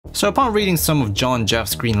So upon reading some of John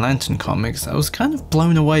Jeff's Green Lantern comics, I was kind of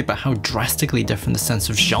blown away by how drastically different the sense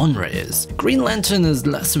of genre is. Green Lantern is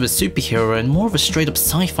less of a superhero and more of a straight up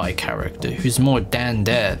sci-fi character who's more Dan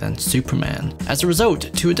Dare than Superman. As a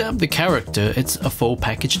result, to adapt the character, it's a full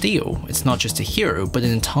package deal. It's not just a hero, but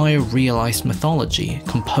an entire realized mythology,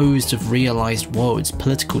 composed of realized worlds,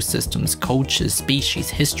 political systems, cultures,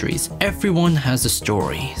 species, histories. Everyone has a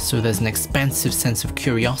story, so there's an expansive sense of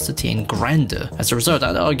curiosity and grandeur. As a result,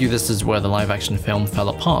 I'd argue this is where the live-action film fell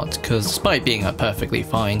apart, because despite being a perfectly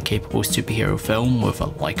fine, capable superhero film with a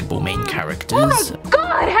likable main characters, oh my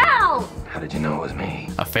God, Hal! How did you know it was me?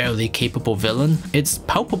 A fairly capable villain, it's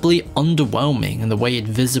palpably underwhelming in the way it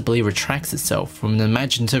visibly retracts itself from an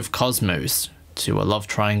imaginative cosmos to a love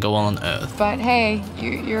triangle on Earth. But hey,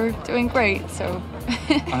 you're doing great, so...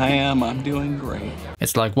 I'm doing great.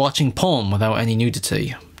 It's like watching porn without any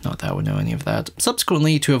nudity. Not that I would know any of that.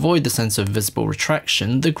 Subsequently, to avoid the sense of visible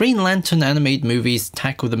retraction, the Green Lantern animated movies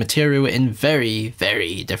tackle the material in very,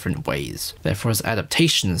 very different ways. Therefore, as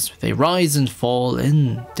adaptations, they rise and fall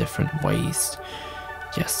in different ways.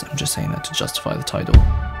 Yes, I'm just saying that to justify the title.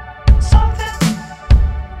 Something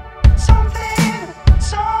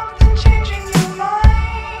changing your mind.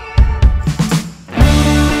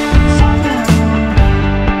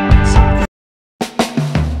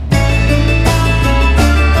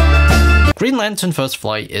 Green Lantern First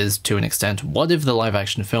Flight is, to an extent, what if the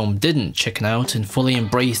live-action film didn't chicken out and fully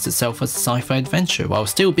embraced itself as a sci-fi adventure while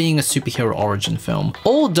still being a superhero origin film,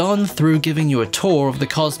 all done through giving you a tour of the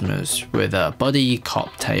cosmos with a buddy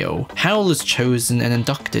cop tale. Hal is chosen and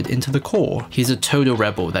inducted into the Corps. He's a total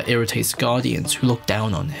rebel that irritates Guardians who look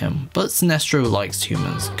down on him, but Sinestro likes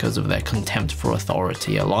humans because of their contempt for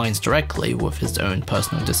authority aligns directly with his own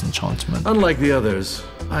personal disenchantment. Unlike the others,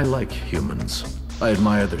 I like humans. I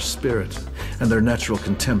admire their spirit and their natural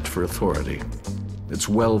contempt for authority. It's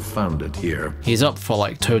well-founded here. He's up for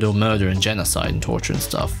like total murder and genocide and torture and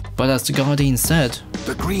stuff. But as the Guardian said,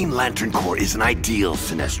 the Green Lantern Corps is an ideal,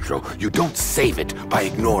 Sinestro. You don't save it by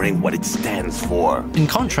ignoring what it stands for. In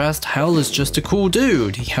contrast, Hal is just a cool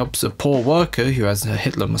dude. He helps a poor worker who has a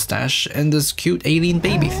Hitler mustache and this cute alien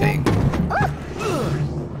baby thing.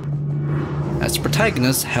 As the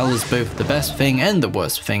protagonist, Hal is both the best thing and the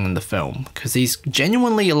worst thing in the film, because he's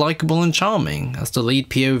genuinely likable and charming as the lead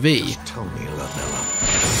POV. Tell me, Lavella.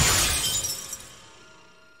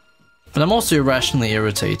 But I'm also irrationally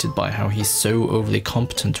irritated by how he's so overly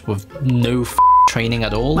competent with no training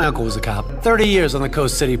at all. My uncle was a cop. 30 years on the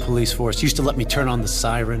Coast City Police Force. Used to let me turn on the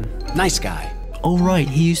siren. Nice guy. Oh right,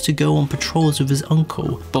 he used to go on patrols with his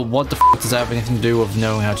uncle. But what the does that have anything to do with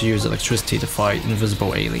knowing how to use electricity to fight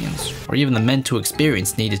invisible aliens? Or even the mental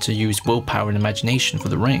experience needed to use willpower and imagination for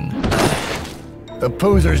the ring? The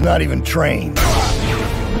poser's not even trained.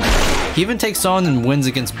 He even takes on and wins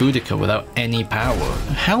against Boudica without any power.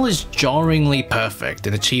 Hal is jarringly perfect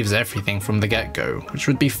and achieves everything from the get-go, which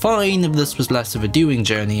would be fine if this was less of a doing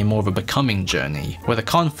journey and more of a becoming journey, where the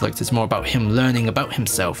conflict is more about him learning about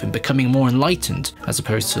himself and becoming more enlightened, as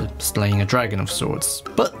opposed to slaying a dragon of sorts.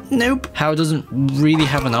 But nope, Hal doesn't really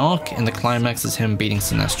have an arc, and the climax is him beating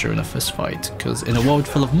Sinestro in a fistfight, because in a world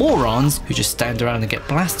full of morons who just stand around and get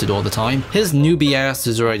blasted all the time, his newbie ass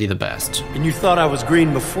is already the best. And you thought I was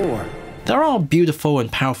green before. There are beautiful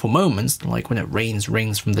and powerful moments, like when it rains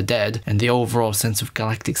rings from the dead, and the overall sense of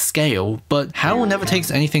galactic scale, but Hal never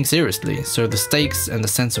takes anything seriously, so the stakes and the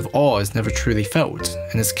sense of awe is never truly felt,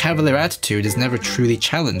 and his cavalier attitude is never truly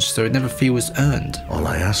challenged, so it never feels earned. All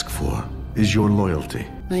I ask for is your loyalty.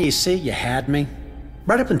 Now you see, you had me.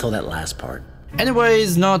 Right up until that last part.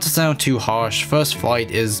 Anyways, not to sound too harsh, First Flight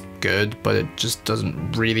is good, but it just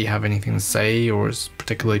doesn't really have anything to say or is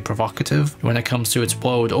particularly provocative when it comes to its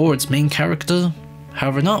world or its main character.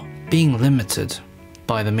 However, not being limited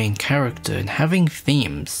by the main character and having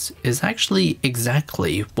themes is actually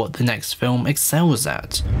exactly what the next film excels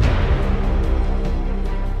at.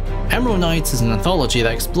 Emerald Knights is an anthology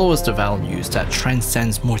that explores the values that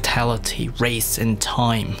transcends mortality, race, and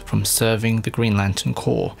time from serving the Green Lantern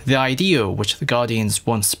Corps, the ideal which the Guardians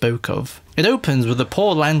once spoke of. It opens with the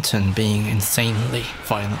poor Lantern being insanely,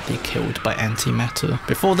 violently killed by antimatter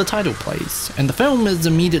before the title plays, and the film is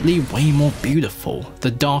immediately way more beautiful.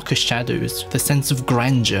 The darker shadows, the sense of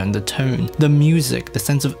grandeur and the tone, the music, the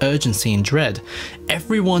sense of urgency and dread.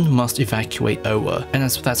 Everyone must evacuate Oa, and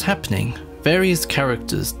as that's happening, various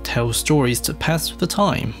characters tell stories to pass the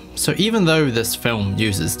time. So even though this film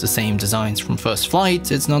uses the same designs from First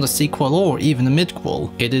Flight, it's not a sequel or even a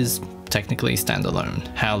midquel. It is technically standalone.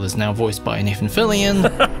 Hal is now voiced by Nathan Fillion.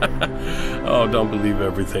 Oh, don't believe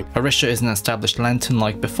everything. Arisha is an established lantern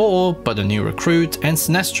like before, but a new recruit, and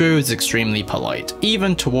Sinestro is extremely polite,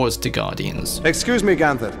 even towards the Guardians. Excuse me,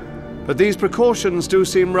 Ganthet, but these precautions do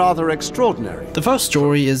seem rather extraordinary. The first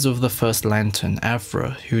story is of the first Lantern,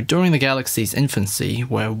 Avra, who during the galaxy's infancy,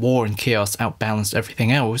 where war and chaos outbalanced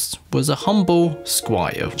everything else, was a humble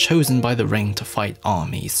squire chosen by the Ring to fight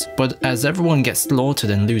armies. But as everyone gets slaughtered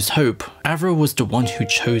and lose hope, Avra was the one who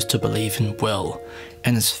chose to believe in will,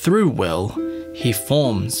 and it's through will he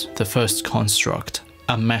forms the first construct,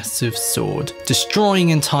 a massive sword, destroying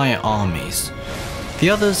entire armies. The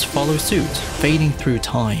others follow suit, fading through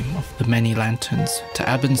time of the many lanterns, to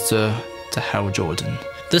Abin Sur, to Hal Jordan.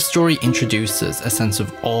 This story introduces a sense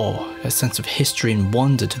of awe, a sense of history and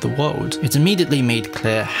wonder to the world. It's immediately made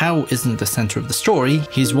clear Hal isn't the center of the story,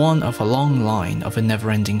 he's one of a long line of a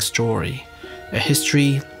never-ending story. A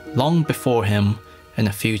history long before him, and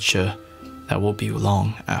a future that will be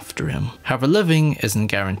long after him. However, living isn't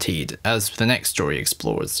guaranteed, as the next story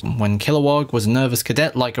explores. When Kilowog was a nervous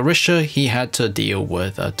cadet like Arisha, he had to deal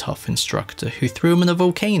with a tough instructor who threw him in a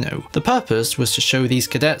volcano. The purpose was to show these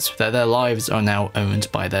cadets that their lives are now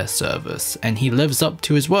owned by their service, and he lives up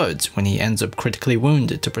to his words when he ends up critically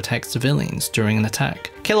wounded to protect civilians during an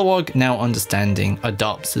attack. Kilowog, now understanding,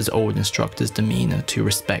 adopts his old instructor's demeanor to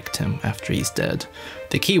respect him after he's dead.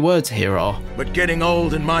 The key words here are, But getting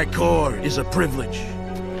old in my corps is a privilege.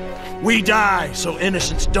 We die so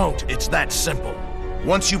innocents don't, it's that simple.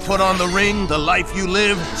 Once you put on the ring, the life you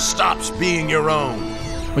live stops being your own.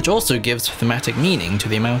 which also gives thematic meaning to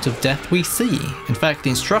the amount of death we see. In fact, the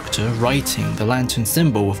instructor writing the lantern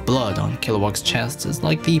symbol with blood on Kilowog's chest is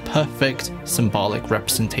like the perfect symbolic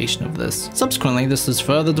representation of this. Subsequently, this is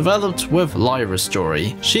further developed with Lyra's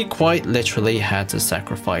story. She quite literally had to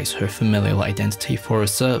sacrifice her familial identity for her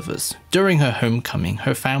service. During her homecoming,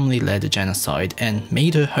 her family led a genocide and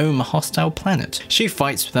made her home a hostile planet. She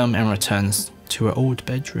fights with them and returns to her old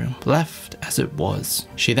bedroom, left as it was.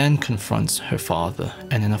 She then confronts her father,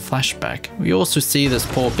 and in a flashback, we also see this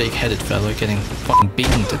poor big-headed fellow getting fucking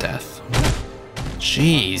beaten to death.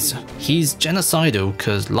 Jeez. He's genocidal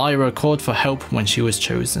because Lyra called for help when she was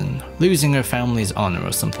chosen, losing her family's honor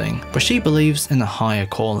or something. But she believes in a higher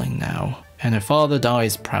calling now, and her father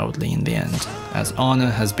dies proudly in the end, as honor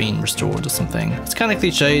has been restored or something. It's kind of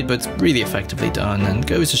cliched, but it's really effectively done, and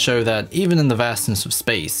goes to show that even in the vastness of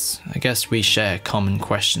space, I guess we share common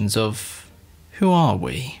questions of, who are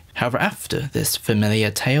we? However, after this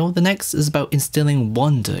familiar tale, the next is about instilling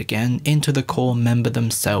wonder again into the core member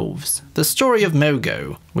themselves. The story of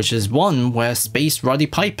Mogo, which is one where Space Roddy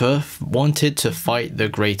Piper wanted to fight the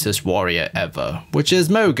greatest warrior ever, which is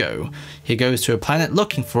Mogo. He goes to a planet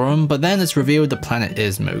looking for him, but then it's revealed the planet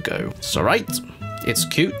is Mogo. It's alright. It's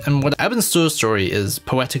cute, and what Abin Sur's story is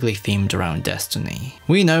poetically themed around destiny.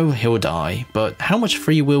 We know he'll die, but how much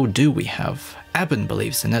free will do we have? Abin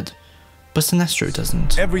believes in it, but Sinestro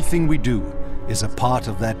doesn't. Everything we do is a part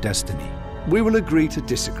of that destiny. We will agree to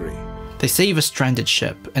disagree. They save a stranded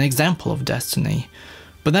ship, an example of destiny.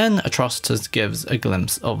 But then Atrocitus gives a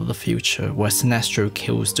glimpse of the future where Sinestro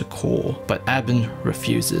kills the core, but Abin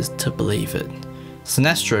refuses to believe it.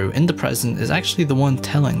 Sinestro, in the present, is actually the one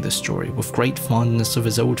telling the story with great fondness of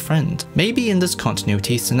his old friend. Maybe in this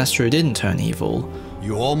continuity, Sinestro didn't turn evil.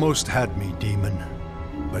 You almost had me, demon.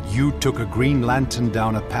 But you took a Green Lantern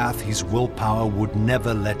down a path his willpower would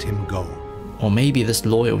never let him go. Or maybe this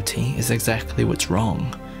loyalty is exactly what's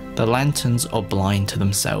wrong. The Lanterns are blind to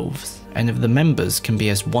themselves. And if the members can be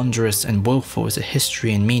as wondrous and willful as the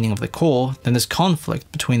history and meaning of the core, then this conflict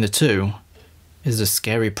between the two is a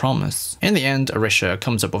scary promise. In the end, Arisha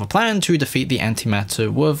comes up with a plan to defeat the antimatter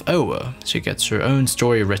with Woah. She gets her own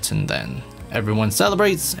story written then. Everyone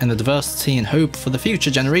celebrates, and the diversity and hope for the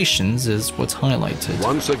future generations is what's highlighted.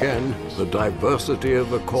 Once again, the diversity of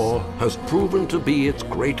the core has proven to be its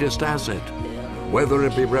greatest asset, whether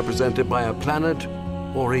it be represented by a planet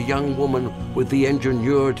or a young woman with the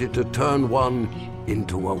ingenuity to turn one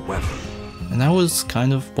into a weapon. And that was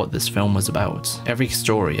kind of what this film was about. Every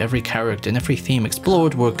story, every character, and every theme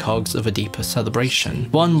explored were cogs of a deeper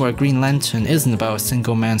celebration. One where Green Lantern isn't about a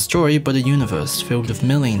single man's story, but a universe filled with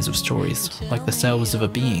millions of stories, like the cells of a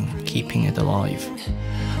being, keeping it alive.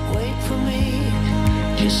 Wait for me,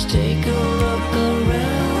 just take a look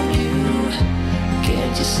around you.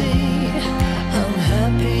 Can't you see, I'm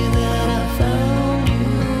happy that I found you.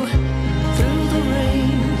 Through the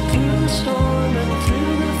rain, through the storm, and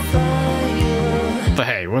through the fire. But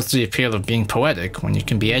hey, what's the appeal of being poetic when you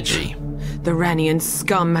can be edgy? The Ranian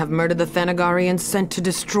scum have murdered the Thanagarians sent to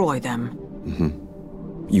destroy them.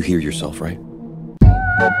 You hear yourself, right?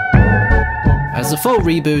 As a full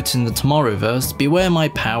reboot in the Tomorrowverse, Beware My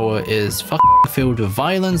Power is filled with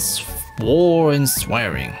violence, war and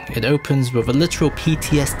swearing. It opens with a literal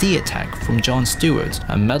PTSD attack from Jon Stewart,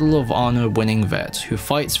 a Medal of Honor winning vet who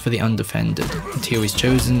fights for the undefended until he's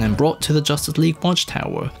chosen and brought to the Justice League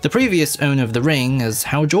Watchtower. The previous owner of the ring is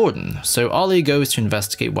Hal Jordan, so Ollie goes to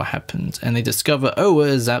investigate what happened, and they discover Oa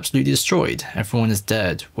is absolutely destroyed. Everyone is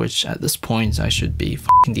dead, which at this point I should be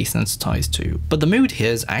fucking desensitized to. But the mood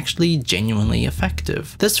here is actually genuinely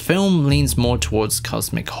effective. This film leans more towards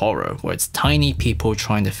cosmic horror, where it's tiny people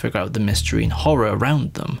trying to figure out the mystery and horror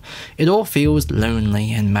around them. It all feels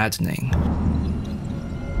lonely and maddening.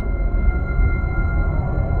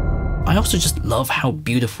 I also just love how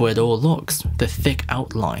beautiful it all looks. The thick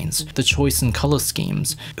outlines, the choice in color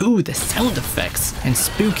schemes, ooh, the sound effects, and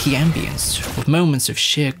spooky ambience, with moments of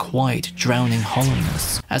sheer quiet, drowning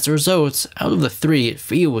hollowness. As a result, out of the three, it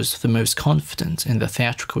feels the most confident in the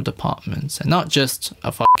theatrical department, and not just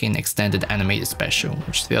a fucking extended animated special,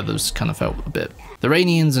 which the others kind of felt a bit. The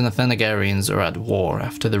Ranians and the Thanagarians are at war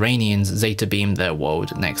after the Ranians zeta beam their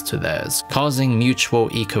world next to theirs, causing mutual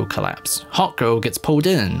eco-collapse. Hawkgirl gets pulled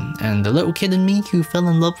in, and the little kid in me who fell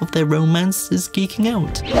in love with their romance is geeking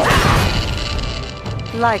out.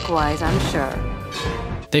 Likewise, I'm sure.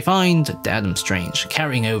 They find Adam Strange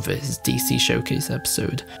carrying over his DC Showcase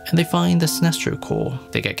episode, and they find the Sinestro Corps.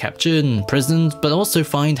 They get captured and imprisoned, but also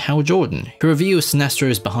find Hal Jordan, who reveals Sinestro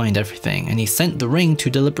is behind everything, and he sent the ring to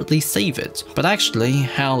deliberately save it. But actually,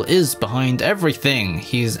 Hal is behind everything.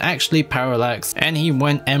 He's actually Parallax, and he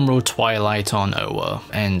went Emerald Twilight on Oa,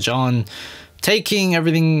 and John, taking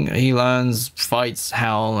everything he learns, fights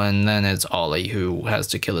Hal, and then it's Ollie who has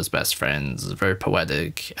to kill his best friends. Very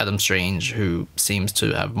poetic. Adam Strange, who seems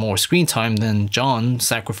to have more screen time than John,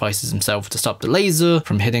 sacrifices himself to stop the laser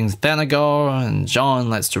from hitting Thanagar, and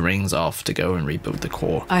John lets the rings off to go and rebuild the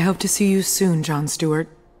core. I hope to see you soon, Jon Stewart.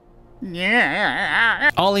 Yeah.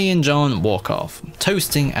 Ollie and John walk off,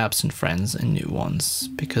 toasting absent friends and new ones,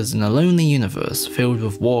 because in a lonely universe filled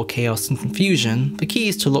with war, chaos and confusion, the key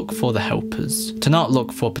is to look for the helpers, to not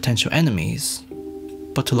look for potential enemies,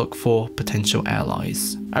 but to look for potential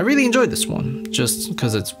allies. I really enjoyed this one, just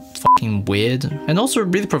because it's fucking weird, and also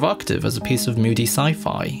really provocative as a piece of moody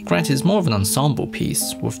sci-fi. Granted, it's more of an ensemble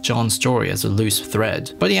piece, with John's story as a loose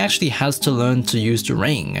thread, but he actually has to learn to use the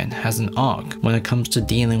ring and has an arc when it comes to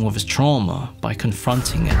dealing with his trauma by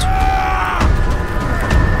confronting it.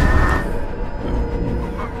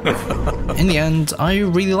 In the end, I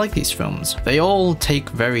really like these films. They all take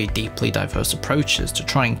very deeply diverse approaches to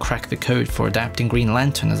try and crack the code for adapting Green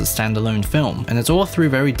Lantern as a standalone film, and it's all through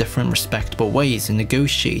very different respectable ways in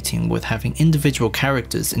negotiating with having individual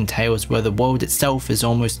characters in tales where the world itself is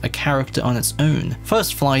almost a character on its own.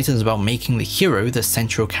 First Flight is about making the hero the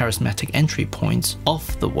central charismatic entry point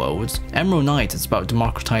off the world. Emerald Knight is about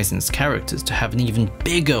democratizing its characters to have an even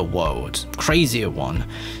bigger world, crazier one.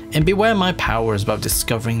 And Beware My Power is about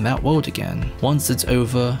discovering that world again, once it's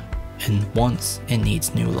over, and once it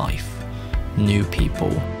needs new life, new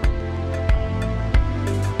people.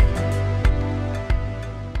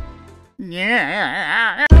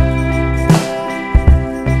 Yeah.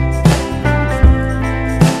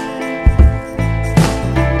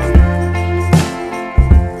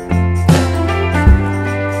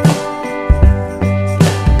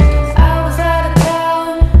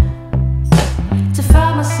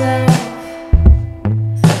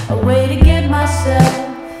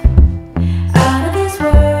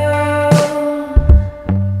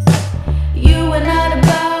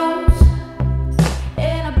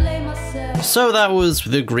 So that was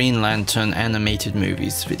the Green Lantern animated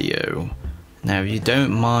movies video. Now if you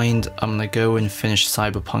don't mind, I'm gonna go and finish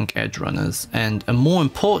Cyberpunk Edgerunners and a more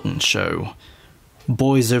important show,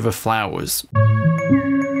 Boys Over Flowers.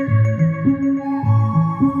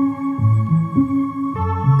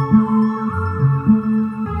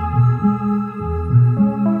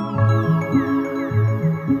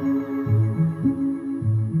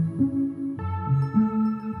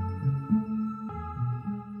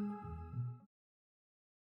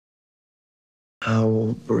 How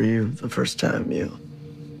old were you the first time you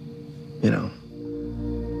know?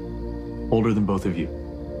 Older than both of you.